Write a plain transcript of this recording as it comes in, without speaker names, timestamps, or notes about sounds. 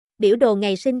Biểu đồ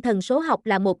ngày sinh thần số học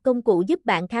là một công cụ giúp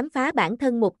bạn khám phá bản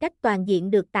thân một cách toàn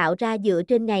diện, được tạo ra dựa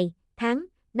trên ngày, tháng,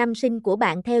 năm sinh của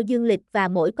bạn theo dương lịch, và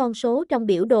mỗi con số trong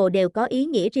biểu đồ đều có ý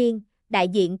nghĩa riêng, đại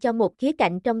diện cho một khía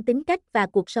cạnh trong tính cách và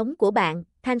cuộc sống của bạn.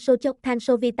 Than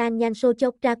Sovitan Nhan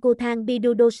Sochok Rakuthan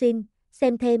Bidudosin,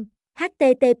 xem thêm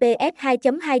https 2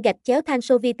 2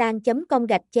 thansovitan com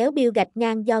Bieu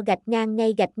 _ do _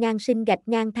 ngay _ sinh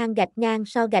 _ than _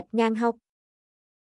 so _ học